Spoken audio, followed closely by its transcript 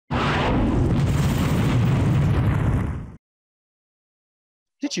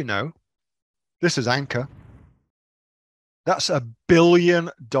Did you know this is Anchor? That's $1 billion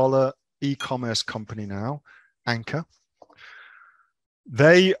e-commerce company now, Anchor.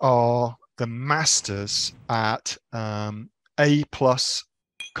 They are the masters at A+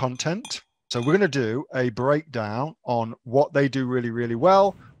 content. So we're going to do a breakdown on what they do really, really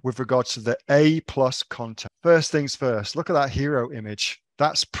well with regards to the A+ content. First things first, look at that hero image.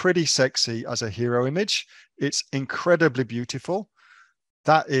 That's pretty sexy as a hero image. It's incredibly beautiful.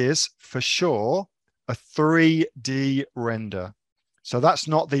 That is for sure a 3D render. So that's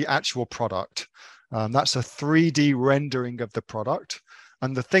not the actual product. That's a 3D rendering of the product.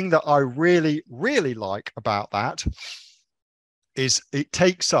 And the thing that I really, really like about that is it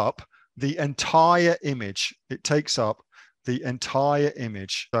takes up the entire image. It takes up the entire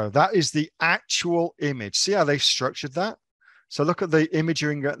image. So that is the actual image. See how they structured that? So look at the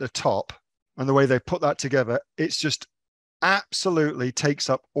imaging at the top and the way they put that together. It's just absolutely takes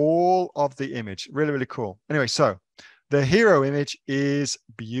up all of the image. Really, really cool. Anyway, so the hero image is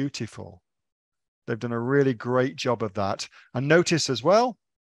beautiful. They've done a really great job of that. And notice as well,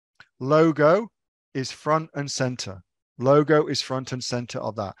 logo is front and center. Logo is front and center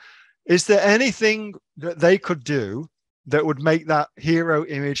of that. Is there anything that they could do that would make that hero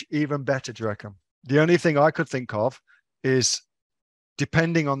image even better, do you reckon? The only thing I could think of is,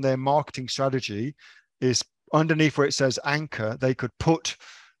 depending on their marketing strategy, is underneath where it says Anchor, they could put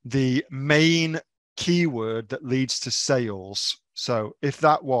the main keyword that leads to sales. So if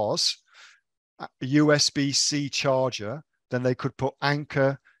that was a USB-C charger, then they could put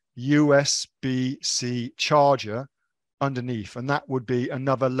Anchor USB-C charger underneath, and that would be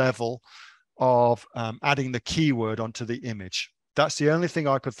another level of adding the keyword onto the image. That's the only thing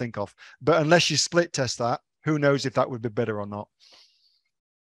I could think of. But unless you split test that, who knows if that would be better or not.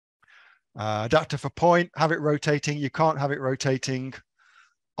 Adapter for point, have it rotating. You can't have it rotating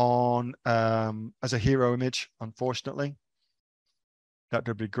on as a hero image, unfortunately. That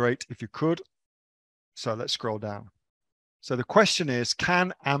would be great if you could. So let's scroll down. So the question is,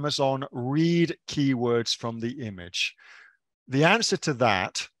 can Amazon read keywords from the image? The answer to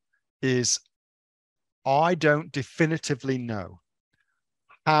that is, I don't definitively know.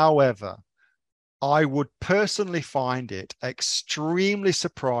 However, I would personally find it extremely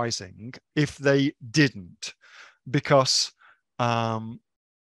surprising if they didn't, because one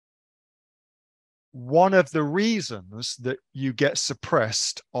of the reasons that you get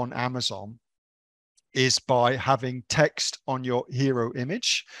suppressed on Amazon is by having text on your hero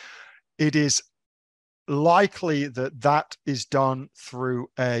image. It is likely that that is done through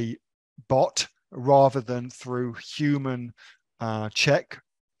a bot rather than through human check.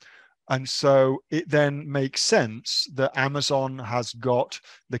 And so it then makes sense that Amazon has got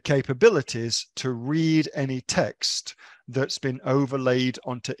the capabilities to read any text that's been overlaid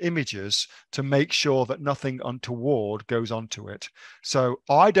onto images to make sure that nothing untoward goes onto it. So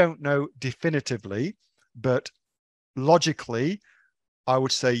I don't know definitively, but logically, I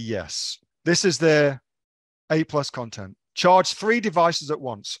would say yes. This is their A+ content. Charge 3 devices at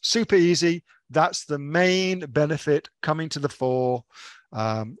once. Super easy. That's the main benefit coming to the fore.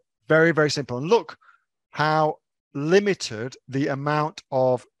 Very, very simple. And look how limited the amount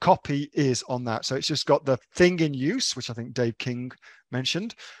of copy is on that. So it's just got the thing in use, which I think Dave King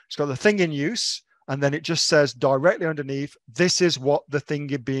mentioned. It's got the thing in use, and then it just says directly underneath, this is what the thing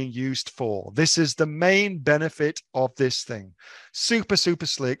is being used for. This is the main benefit of this thing. Super, super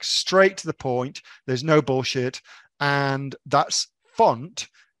slick, straight to the point. There's no bullshit. And that font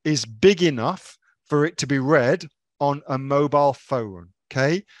is big enough for it to be read on a mobile phone.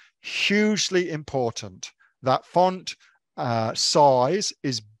 Okay. Hugely important. That font size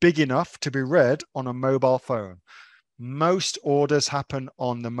is big enough to be read on a mobile phone. Most orders happen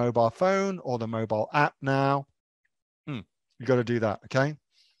on the mobile phone or the mobile app now. You've got to do that, okay?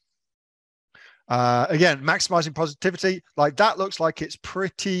 Again, maximizing positivity. Like that looks like it's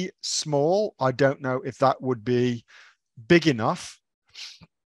pretty small. I don't know if that would be big enough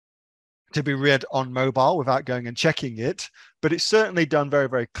to be read on mobile without going and checking it, but it's certainly done very,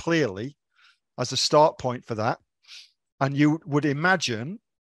 very clearly as a start point for that. And you would imagine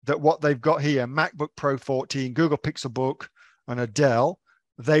that what they've got here, MacBook Pro 14, Google Pixelbook, and a Dell,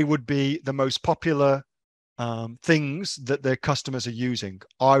 they would be the most popular things that their customers are using.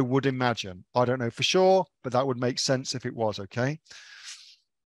 I would imagine. I don't know for sure, but that would make sense if it was, okay?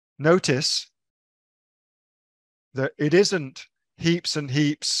 Notice that it isn't heaps and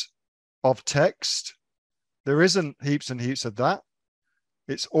heaps of text. There isn't heaps and heaps of that.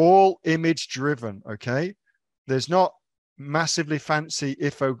 It's all image driven, okay? There's not massively fancy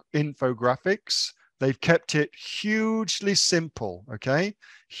infographics. They've kept it hugely simple, okay?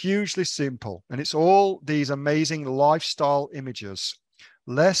 Hugely simple. And it's all these amazing lifestyle images.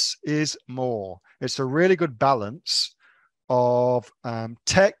 Less is more. It's a really good balance of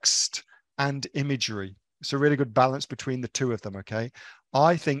text and imagery. It's a really good balance between the two of them, okay?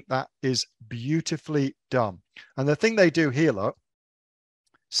 I think that is beautifully done. And the thing they do here, look,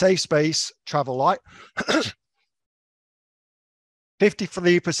 save space, travel light,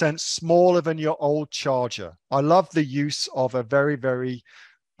 53% smaller than your old charger. I love the use of a very, very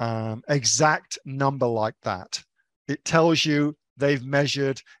exact number like that. It tells you they've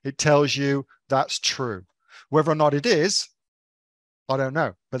measured, it tells you that's true. Whether or not it is, I don't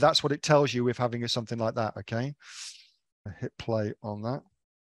know, but that's what it tells you with having something like that, okay? I hit play on that.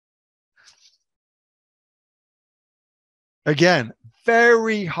 Again,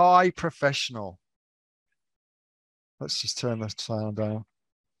 very high professional. Let's just turn the sound down.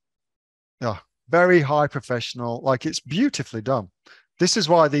 Yeah, very high professional. Like, it's beautifully done. This is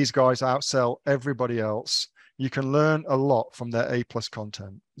why these guys outsell everybody else. You can learn a lot from their A+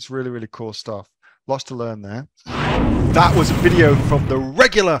 content. It's really, really cool stuff. Lots to learn there. That was a video from the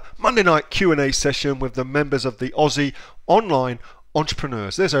regular Monday night Q&A session with the members of the Aussie Online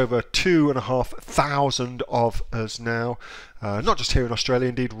Entrepreneurs. There's over 2,500 of us now, not just here in Australia,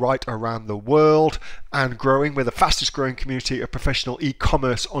 indeed right around the world, and growing. We're the fastest growing community of professional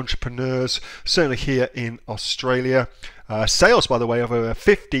e-commerce entrepreneurs, certainly here in Australia. Sales, by the way, of over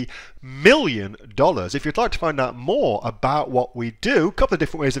 $50 million. If you'd like to find out more about what we do, a couple of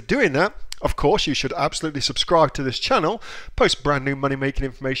different ways of doing that. Of course, you should absolutely subscribe to this channel, post brand new money making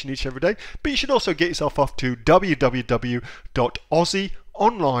information each and every day, but you should also get yourself off to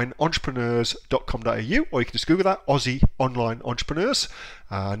www.aussieonlineentrepreneurs.com.au, or you can just Google that, Aussie Online Entrepreneurs,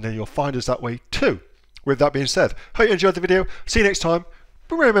 and then you'll find us that way too. With that being said, hope you enjoyed the video. See you next time.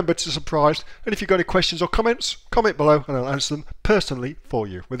 But remember to subscribe, and if you've got any questions or comments, comment below and I'll answer them personally for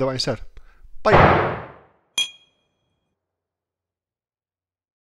you. With that being said, bye.